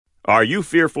Are you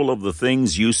fearful of the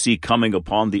things you see coming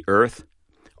upon the earth?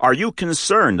 Are you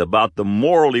concerned about the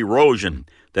moral erosion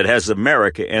that has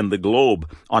America and the globe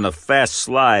on a fast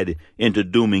slide into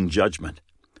dooming judgment?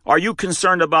 Are you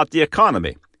concerned about the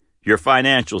economy, your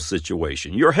financial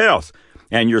situation, your health,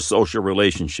 and your social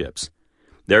relationships?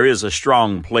 There is a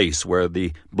strong place where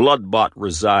the blood-bought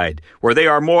reside, where they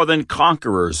are more than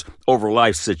conquerors over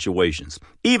life's situations.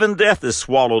 Even death is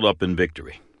swallowed up in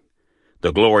victory.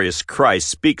 The glorious Christ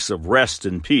speaks of rest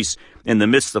and peace in the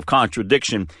midst of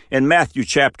contradiction in Matthew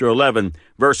chapter 11,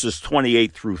 verses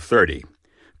 28 through 30.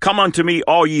 Come unto me,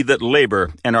 all ye that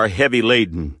labor and are heavy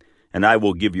laden, and I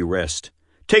will give you rest.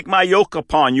 Take my yoke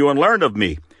upon you and learn of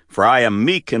me, for I am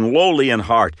meek and lowly in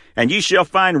heart, and ye shall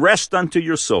find rest unto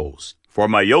your souls. For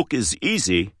my yoke is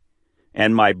easy,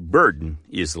 and my burden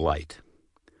is light.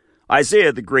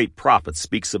 Isaiah the great prophet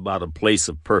speaks about a place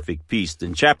of perfect peace.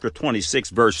 In chapter 26,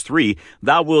 verse 3,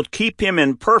 thou wilt keep him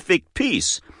in perfect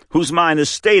peace, whose mind is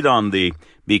stayed on thee,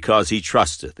 because he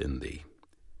trusteth in thee.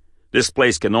 This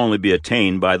place can only be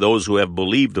attained by those who have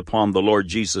believed upon the Lord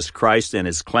Jesus Christ and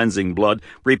his cleansing blood,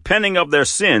 repenting of their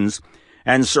sins,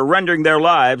 and surrendering their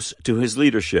lives to his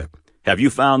leadership. Have you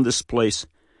found this place?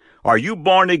 Are you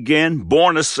born again,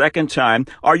 born a second time?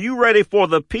 Are you ready for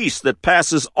the peace that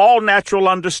passes all natural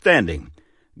understanding?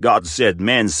 God said,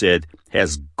 man said,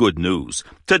 has good news.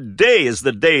 Today is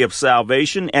the day of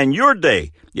salvation and your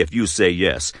day if you say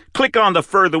yes. Click on the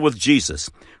Further with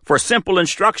Jesus for simple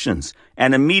instructions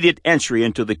and immediate entry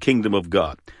into the kingdom of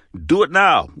God. Do it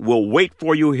now. We'll wait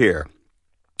for you here.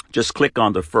 Just click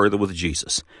on the Further with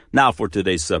Jesus. Now for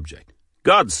today's subject.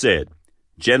 God said,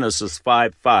 Genesis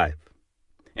 5:5.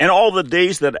 And all the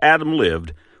days that Adam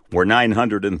lived were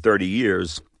 930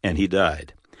 years, and he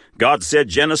died. God said,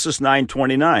 Genesis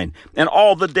 9:29, and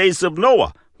all the days of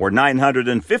Noah were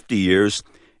 950 years,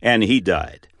 and he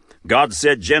died. God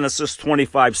said, Genesis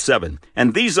 25:7,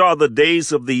 and these are the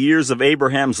days of the years of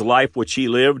Abraham's life which he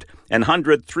lived,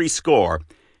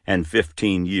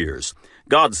 163 years.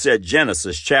 God said,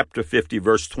 Genesis chapter 50,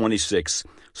 verse 26,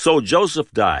 so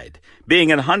Joseph died, being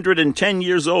 110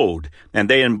 years old, and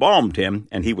they embalmed him,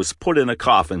 and he was put in a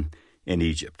coffin in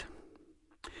Egypt.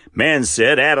 Man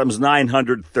said Adam's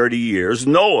 930 years,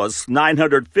 Noah's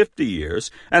 950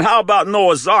 years, and how about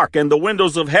Noah's ark and the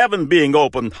windows of heaven being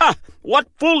opened? Ha! What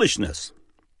foolishness!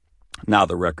 Now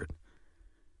the record.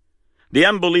 The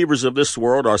unbelievers of this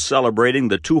world are celebrating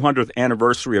the 200th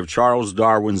anniversary of Charles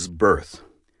Darwin's birth.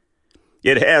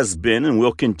 It has been and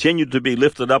will continue to be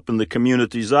lifted up in the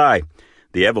community's eye.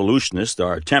 The evolutionists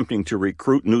are attempting to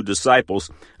recruit new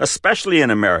disciples, especially in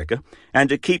America, and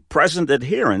to keep present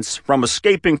adherents from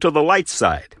escaping to the light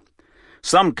side.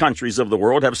 Some countries of the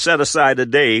world have set aside a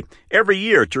day every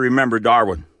year to remember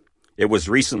Darwin. It was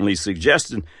recently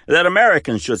suggested that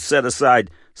Americans should set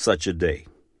aside such a day.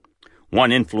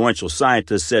 One influential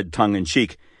scientist said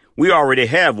tongue-in-cheek, we already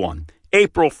have one,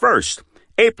 April 1st,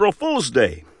 April Fool's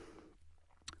Day.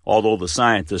 Although the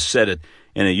scientist said it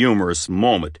in a humorous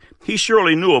moment, he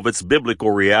surely knew of its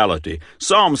biblical reality.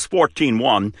 Psalms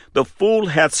 14:1, the fool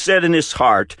hath said in his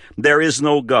heart, there is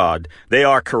no God. They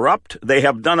are corrupt, they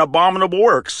have done abominable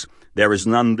works. There is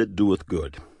none that doeth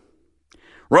good.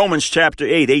 Romans chapter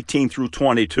 8:18 through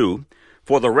 22,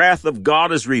 for the wrath of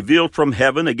God is revealed from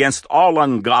heaven against all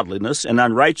ungodliness and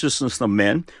unrighteousness of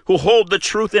men who hold the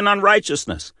truth in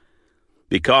unrighteousness.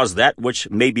 Because that which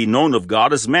may be known of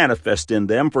God is manifest in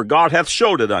them, for God hath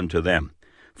showed it unto them.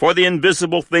 For the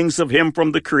invisible things of him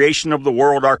from the creation of the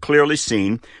world are clearly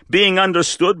seen, being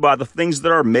understood by the things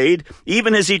that are made,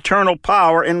 even his eternal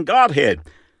power and Godhead,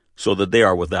 so that they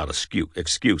are without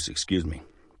excuse.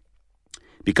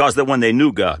 Because that when they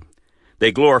knew God,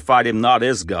 they glorified him not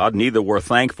as God, neither were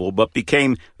thankful, but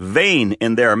became vain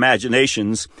in their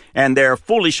imaginations, and their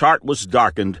foolish heart was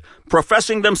darkened,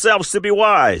 professing themselves to be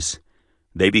wise.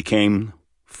 They became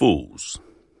fools.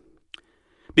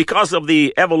 Because of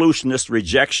the evolutionist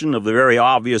rejection of the very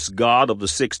obvious God of the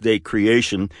six-day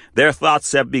creation, their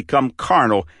thoughts have become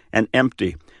carnal and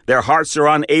empty. Their hearts are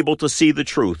unable to see the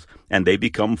truth, and they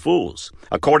become fools.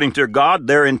 According to God,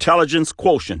 their intelligence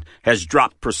quotient has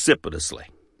dropped precipitously.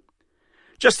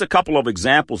 Just a couple of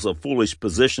examples of foolish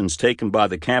positions taken by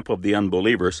the camp of the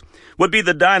unbelievers would be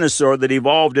the dinosaur that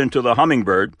evolved into the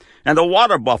hummingbird and the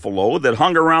water buffalo that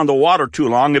hung around the water too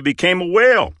long and became a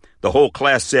whale. The whole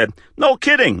class said, no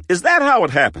kidding, is that how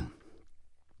it happened?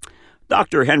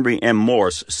 Dr. Henry M.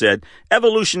 Morse said,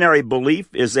 evolutionary belief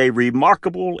is a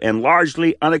remarkable and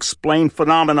largely unexplained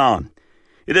phenomenon.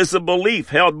 It is a belief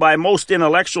held by most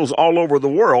intellectuals all over the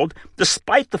world,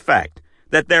 despite the fact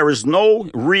that there is no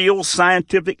real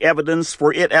scientific evidence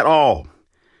for it at all.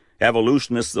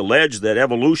 Evolutionists allege that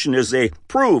evolution is a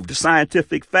proved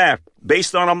scientific fact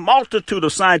based on a multitude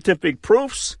of scientific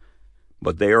proofs,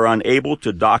 but they are unable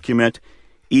to document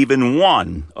even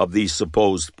one of these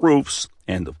supposed proofs,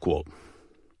 end of quote.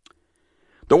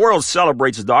 The world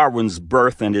celebrates Darwin's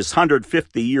birth and his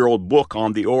 150-year-old book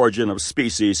on the origin of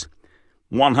species,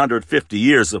 150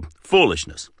 years of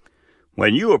foolishness.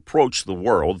 When you approach the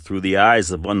world through the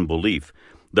eyes of unbelief,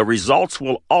 the results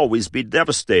will always be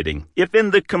devastating. If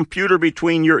in the computer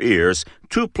between your ears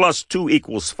 2 + 2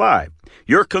 = 5,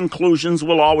 your conclusions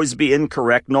will always be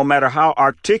incorrect no matter how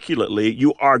articulately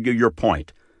you argue your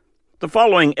point. The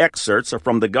following excerpts are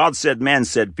from the God Said, Man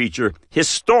Said feature,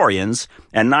 Historians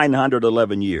and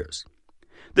 911 Years.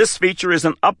 This feature is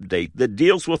an update that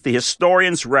deals with the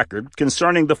historian's record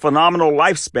concerning the phenomenal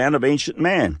lifespan of ancient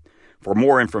man. For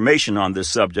more information on this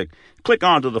subject, click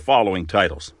on to the following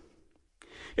titles.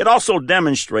 It also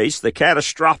demonstrates the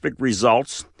catastrophic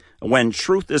results when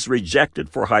truth is rejected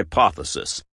for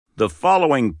hypothesis. The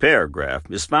following paragraph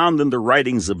is found in the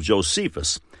writings of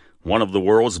Josephus, one of the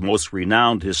world's most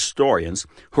renowned historians,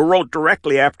 who wrote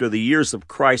directly after the years of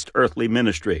Christ's earthly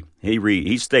ministry.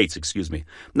 He states,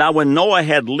 Now when Noah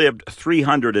had lived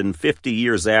 350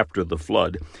 years after the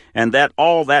flood, and that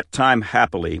all that time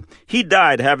happily, he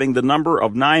died having the number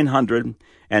of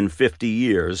 950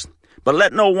 years. But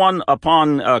let no one,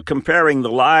 upon comparing the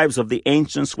lives of the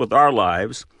ancients with our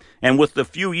lives, and with the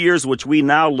few years which we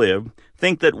now live,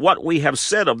 think that what we have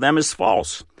said of them is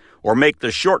false, or make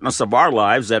the shortness of our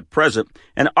lives at present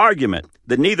an argument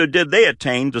that neither did they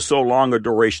attain to so long a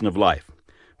duration of life.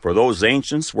 For those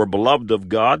ancients were beloved of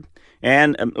God,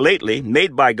 and lately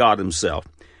made by God himself,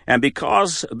 and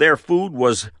because their food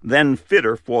was then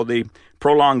fitter for the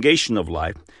prolongation of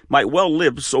life, might well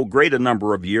live so great a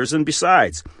number of years, and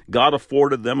besides, God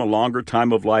afforded them a longer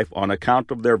time of life on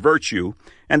account of their virtue,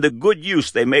 and the good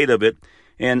use they made of it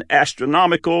in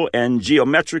astronomical and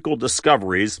geometrical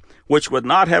discoveries, which would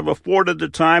not have afforded the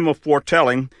time of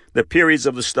foretelling the periods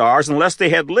of the stars unless they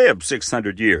had lived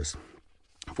 600 years.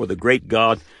 For the great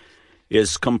God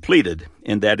is completed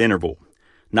in that interval.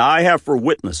 Now I have for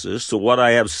witnesses to what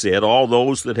I have said all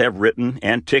those that have written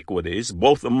antiquities,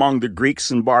 both among the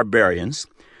Greeks and barbarians,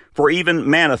 for even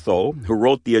Manetho, who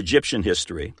wrote the Egyptian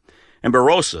history, and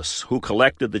Berosus, who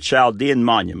collected the Chaldean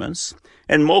monuments,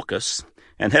 and Mochus,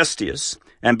 and Hestius,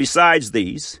 and besides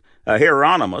these,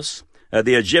 Hieronymus,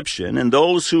 the Egyptian, and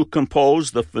those who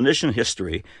composed the Phoenician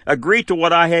history, agree to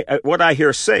what I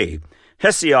here say.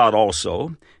 Hesiod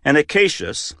also, and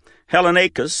Acacius,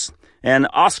 Hellenicus, and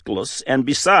Osculus, and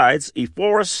besides,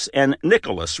 Ephorus and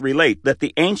Nicholas relate that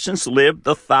the ancients lived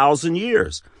 1,000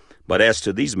 years. But as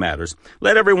to these matters,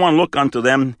 let everyone look unto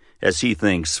them as he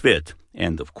thinks fit.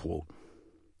 End of quote.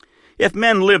 If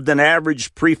men lived an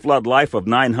average pre-flood life of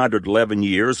 911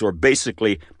 years, or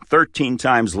basically 13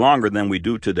 times longer than we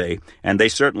do today, and they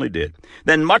certainly did,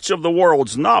 then much of the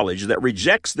world's knowledge that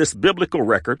rejects this biblical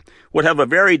record would have a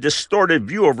very distorted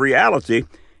view of reality,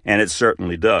 and it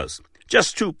certainly does.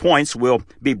 Just 2 points will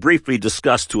be briefly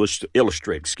discussed to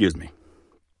illustrate.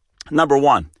 Number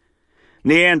 1,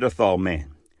 Neanderthal man.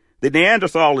 The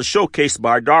Neanderthal is showcased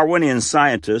by Darwinian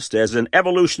scientists as an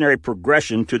evolutionary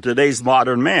progression to today's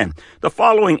modern man. The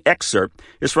following excerpt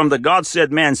is from the God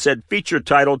Said, Man Said feature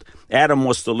titled, Adam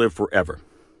Was to Live Forever.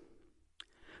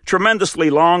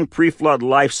 Tremendously long pre-flood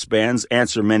lifespans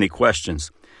answer many questions.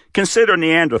 Consider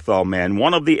Neanderthal man,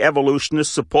 one of the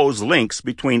evolutionists' supposed links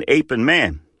between ape and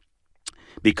man.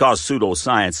 Because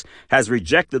pseudoscience has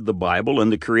rejected the Bible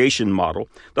and the creation model,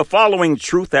 the following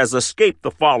truth has escaped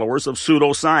the followers of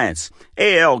pseudoscience.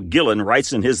 A.L. Gillen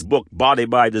writes in his book, Body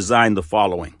by Design, the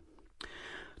following.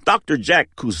 Dr.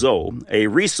 Jacques Cousteau, a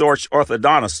research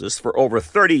orthodontist for over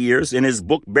 30 years, in his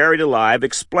book Buried Alive,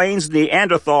 explains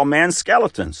Neanderthal man's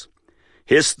skeletons.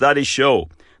 His studies show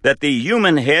that the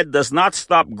human head does not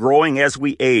stop growing as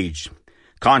we age.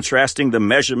 Contrasting the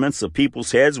measurements of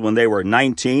people's heads when they were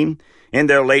 19, in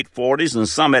their late 40s, and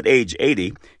some at age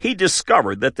 80, he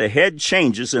discovered that the head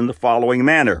changes in the following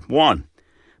manner. 1,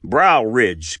 brow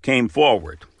ridge came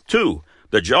forward. 2,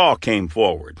 the jaw came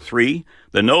forward. 3,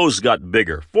 the nose got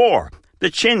bigger. 4, the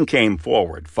chin came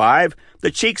forward. 5,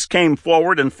 the cheeks came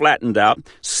forward and flattened out.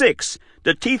 6,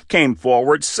 the teeth came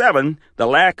forward. 7, the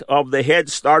back of the head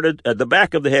started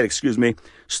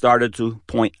to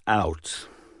point out.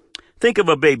 Think of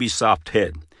a baby's soft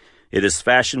head. It is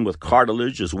fashioned with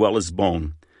cartilage as well as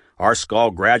bone. Our skull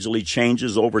gradually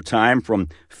changes over time from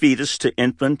fetus to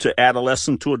infant to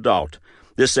adolescent to adult.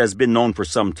 This has been known for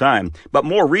some time, but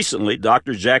more recently,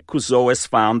 Dr. Jacques Cousteau has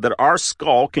found that our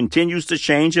skull continues to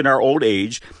change in our old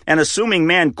age, and assuming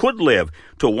man could live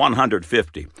to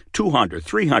 150, 200,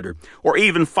 300, or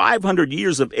even 500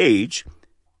 years of age,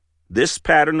 this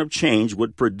pattern of change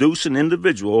would produce an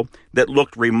individual that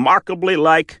looked remarkably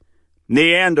like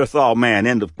Neanderthal man,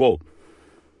 end of quote.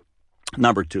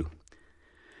 Number 2.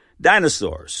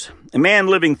 Dinosaurs. A man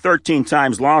living 13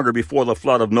 times longer before the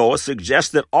flood of Noah suggests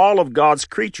that all of God's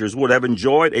creatures would have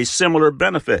enjoyed a similar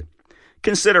benefit.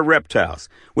 Consider reptiles,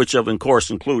 which of course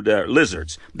include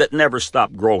lizards, that never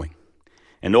stop growing.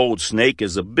 An old snake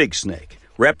is a big snake.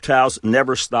 Reptiles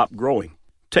never stop growing.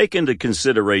 Take into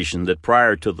consideration that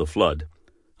prior to the flood,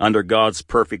 under God's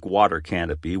perfect water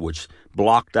canopy, which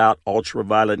blocked out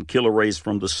ultraviolet killer rays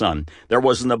from the sun, there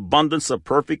was an abundance of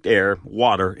perfect air,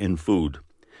 water, and food.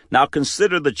 Now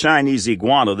consider the Chinese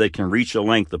iguana that can reach a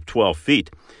length of 12 feet.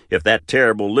 If that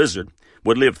terrible lizard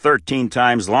would live 13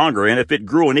 times longer, and if it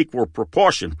grew in equal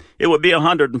proportion, it would be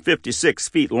 156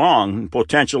 feet long and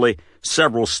potentially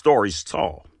several stories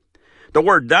tall. The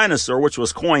word dinosaur, which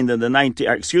was coined in the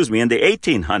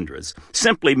 1800s,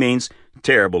 simply means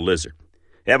terrible lizard.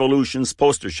 Evolution's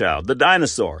poster child, the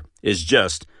dinosaur, is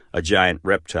just a giant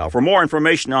reptile. For more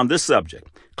information on this subject,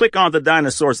 click on the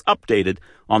Dinosaurs Updated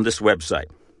on this website.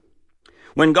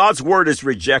 When God's word is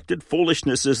rejected,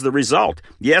 foolishness is the result.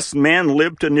 Yes, man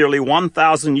lived to nearly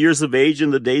 1,000 years of age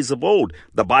in the days of old.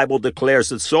 The Bible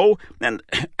declares it so, and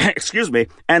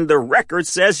and the record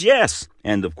says yes,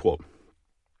 end of quote.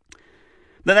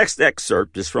 The next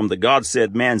excerpt is from the God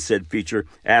Said, Man Said feature,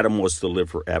 Adam Was to Live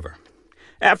Forever.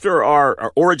 After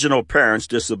our original parents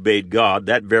disobeyed God,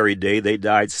 that very day they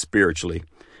died spiritually,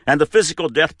 and the physical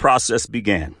death process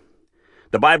began.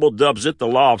 The Bible dubs it the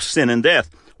law of sin and death,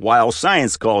 while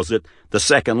science calls it the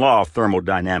second law of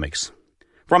thermodynamics.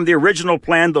 From the original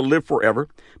plan to live forever,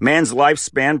 man's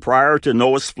lifespan prior to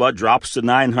Noah's flood drops to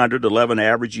 911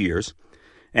 average years.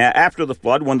 After the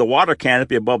flood, when the water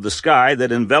canopy above the sky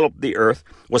that enveloped the earth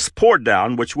was poured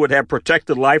down, which would have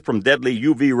protected life from deadly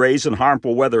UV rays and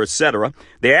harmful weather, etc.,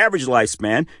 the average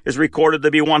lifespan is recorded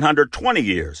to be 120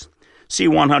 years. See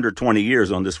 120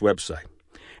 years on this website.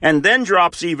 And then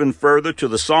drops even further to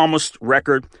the psalmist's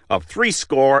record of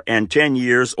 70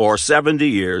 years or 70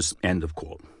 years, end of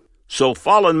quote. So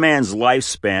fallen man's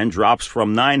lifespan drops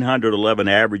from 911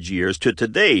 average years to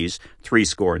today's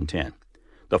 70.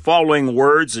 The following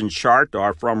words and chart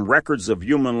are from records of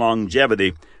human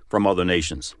longevity from other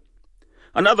nations.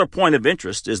 Another point of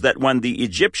interest is that when the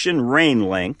Egyptian reign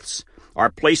lengths are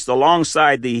placed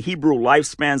alongside the Hebrew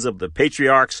lifespans of the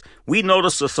patriarchs, we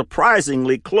notice a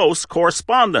surprisingly close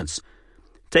correspondence.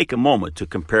 Take a moment to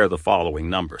compare the following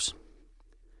numbers.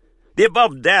 The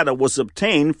above data was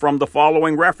obtained from the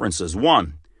following references.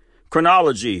 1.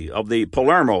 Chronology of the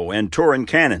Palermo and Turin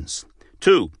canons.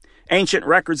 2. Ancient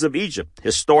records of Egypt,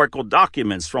 historical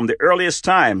documents from the earliest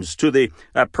times to the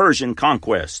Persian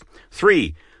conquest.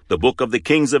 3. The Book of the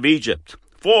Kings of Egypt.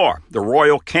 4. The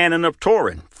Royal Canon of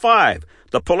Turin. 5.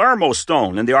 The Palermo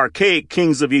Stone and the Archaic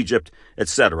Kings of Egypt,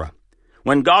 etc.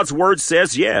 When God's word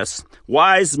says yes,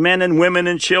 wise men and women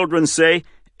and children say,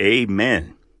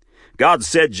 Amen. God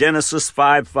said, Genesis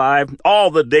 5:5,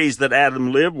 all the days that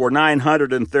Adam lived were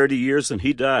 930 years and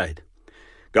he died.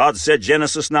 God said,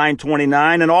 Genesis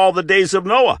 9:29, and all the days of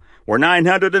Noah were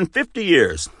 950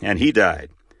 years and he died.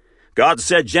 God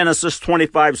said, Genesis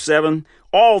 25:7,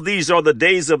 all these are the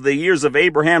days of the years of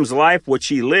Abraham's life, which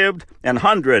he lived,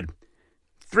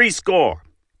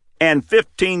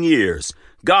 180 years.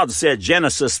 God said,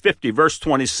 Genesis 50, verse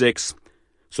 26,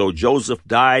 so Joseph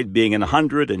died being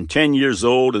 110 years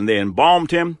old, and they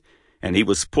embalmed him, and he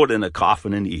was put in a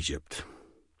coffin in Egypt.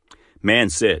 Man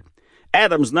said,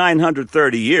 Adam's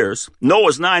 930 years,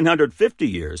 Noah's 950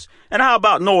 years, and how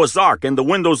about Noah's Ark and the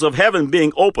windows of heaven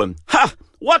being open? Ha!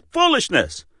 What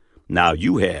foolishness! Now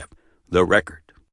you have the record.